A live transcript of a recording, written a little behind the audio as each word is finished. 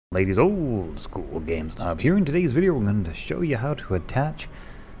Ladies, old school game snob here. In today's video, we're going to show you how to attach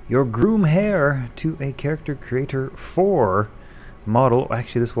your groom hair to a character creator 4 model.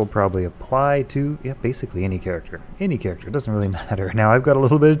 Actually, this will probably apply to basically any character. Any character, it doesn't really matter. Now, I've got a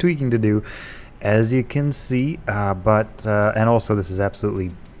little bit of tweaking to do, as you can see, and also this is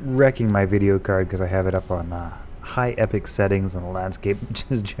absolutely wrecking my video card because I have it up on high epic settings and the landscape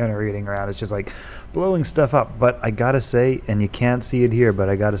just generating around. It's just like blowing stuff up. But I gotta say, and you can't see it here, but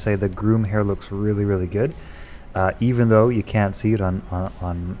I gotta say the groom hair looks really good, even though you can't see it on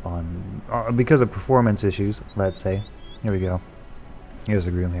because of performance issues. Let's say, here we go. Here's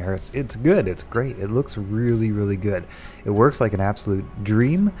the groom hair. It's good. It's great. It looks really good. It works like an absolute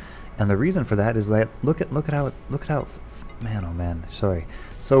dream, and the reason for that is that look at how man, oh man, sorry,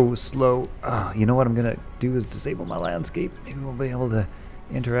 so slow. You know what I'm gonna do is disable my landscape. Maybe we'll be able to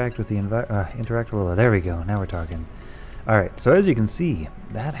interact with the interact a little. There we go. Now we're talking. All right. So as you can see,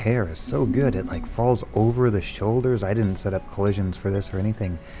 that hair is so good. It like falls over the shoulders. I didn't set up collisions for this or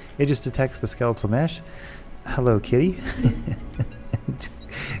anything. It just detects the skeletal mesh. Hello, kitty.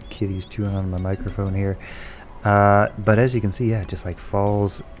 Kitty's chewing on my microphone here. But as you can see, yeah, it just like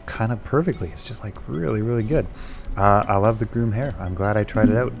falls kind of perfectly. It's just like really good. I love the groom hair. I'm glad I tried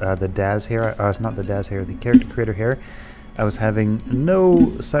it out. The Daz hair, it's not the Daz hair, the character creator hair, I was having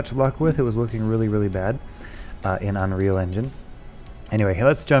no such luck with. It was looking really bad in Unreal Engine. Anyway,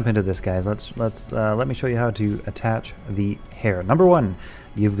 let's jump into this, guys. Let me show you how to attach the hair. Number one,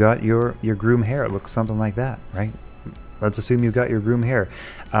 you've got your groom hair. It looks something like that, right? Let's assume you've got your groom hair.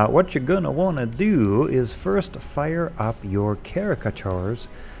 What you're gonna want to do is first fire up your caricature's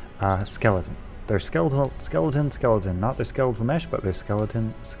skeleton. They're skeleton, not their skeletal mesh, but their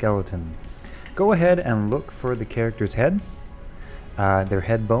skeleton. Go ahead and look for the character's head, their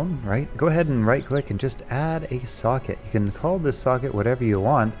head bone, right? Go ahead and right click and just add a socket. You can call this socket whatever you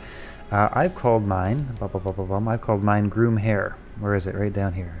want. I've called mine, I've called mine groom hair. Where is it? Right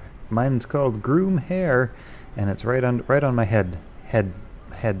down here. Mine's called groom hair, and it's right on my head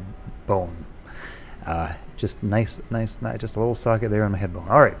bone. Just nice, just a little socket there on my head bone.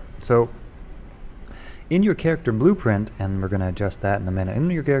 All right, so in your character blueprint, and we're going to adjust that in a minute.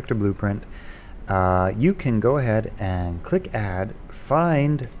 In your character blueprint, you can go ahead and click Add,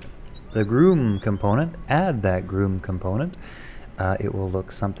 find the Groom component, add that Groom component. It will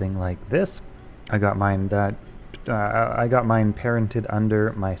look something like this. I got mine parented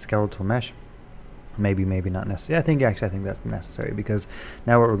under my skeletal mesh. Maybe not necessary. I think that's necessary, because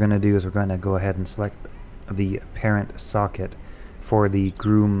now what we're going to do is we're going to go ahead and select the parent socket for the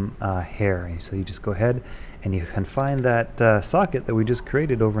groom hair. So you just go ahead and you can find that socket that we just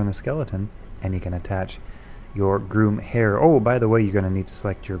created over in the skeleton, and you can attach your groom hair. Oh, by the way, you're going to need to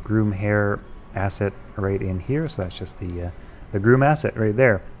select your groom hair asset right in here. So that's just the groom asset right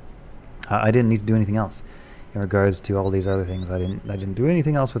there. I didn't need to do anything else in regards to all these other things. I didn't do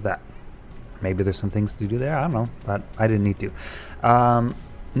anything else with that. Maybe there's some things to do there, I don't know, but I didn't need to.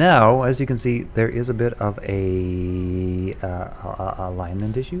 Now, as you can see, there is a bit of a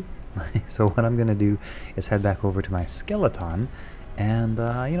alignment issue. So what I'm going to do is head back over to my skeleton, and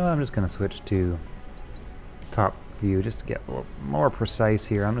you know what, I'm just going to switch to top view just to get a little more precise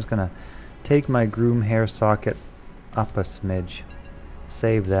here. I'm just going to take my groom hair socket up a smidge,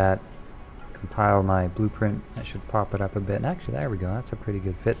 save that, compile my blueprint. I should pop it up a bit, and actually there we go, that's a pretty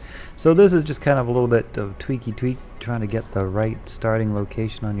good fit. So this is just kind of a little bit of tweak, trying to get the right starting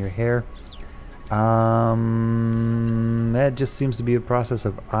location on your hair. That just seems to be a process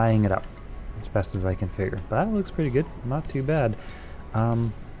of eyeing it up as best as I can figure, but that looks pretty good, not too bad.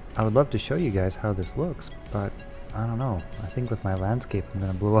 I would love to show you guys how this looks, but I don't know. I think with my landscape I'm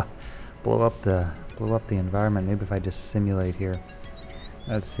gonna blow up the environment. Maybe if I just simulate here.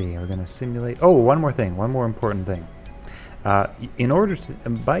 Let's see, we're going to simulate. Oh, one more important thing. In order to,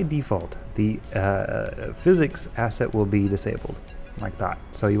 by default, the physics asset will be disabled, like that.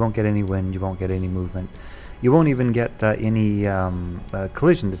 So you won't get any wind, you won't get any movement. You won't even get any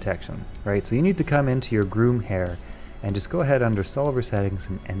collision detection, right? So you need to come into your groom hair and just go ahead under solver settings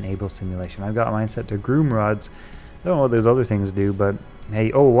and enable simulation. I've got mine set to groom rods. I don't know what those other things do, but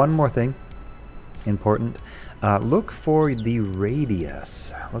hey, oh, one more thing, important. Look for the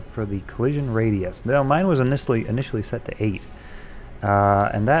radius. Look for the collision radius. Now, mine was initially set to 8,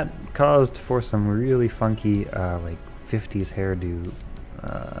 and that caused for some really funky like 50s hairdo.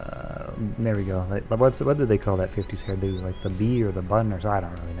 There we go. Like, what did they call that 50s hairdo? Like the bee or the bun, or so, I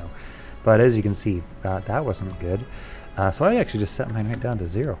don't really know. But as you can see, that wasn't good. So I actually just set mine right down to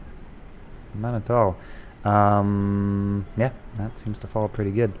 0. Not at all. Yeah, that seems to fall pretty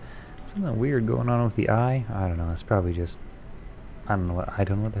good. Something weird going on with the eye. I don't know. It's probably just I don't know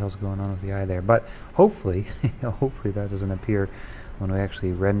what the hell's going on with the eye there, but hopefully, hopefully that doesn't appear when we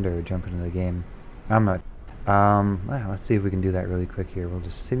actually render or jump into the game. I'm not. Well, let's see if we can do that really quick here. We'll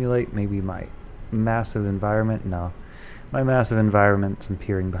just simulate maybe my massive environment. No, my massive environment, some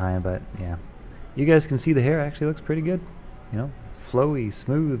peering behind, but yeah, you guys can see the hair actually looks pretty good. You know, flowy,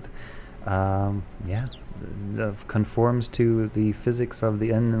 smooth. Yeah, conforms to the physics of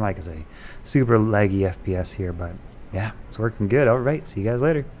the end. Like I say, super laggy FPS here, but yeah, it's working good. All right, see you guys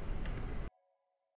later.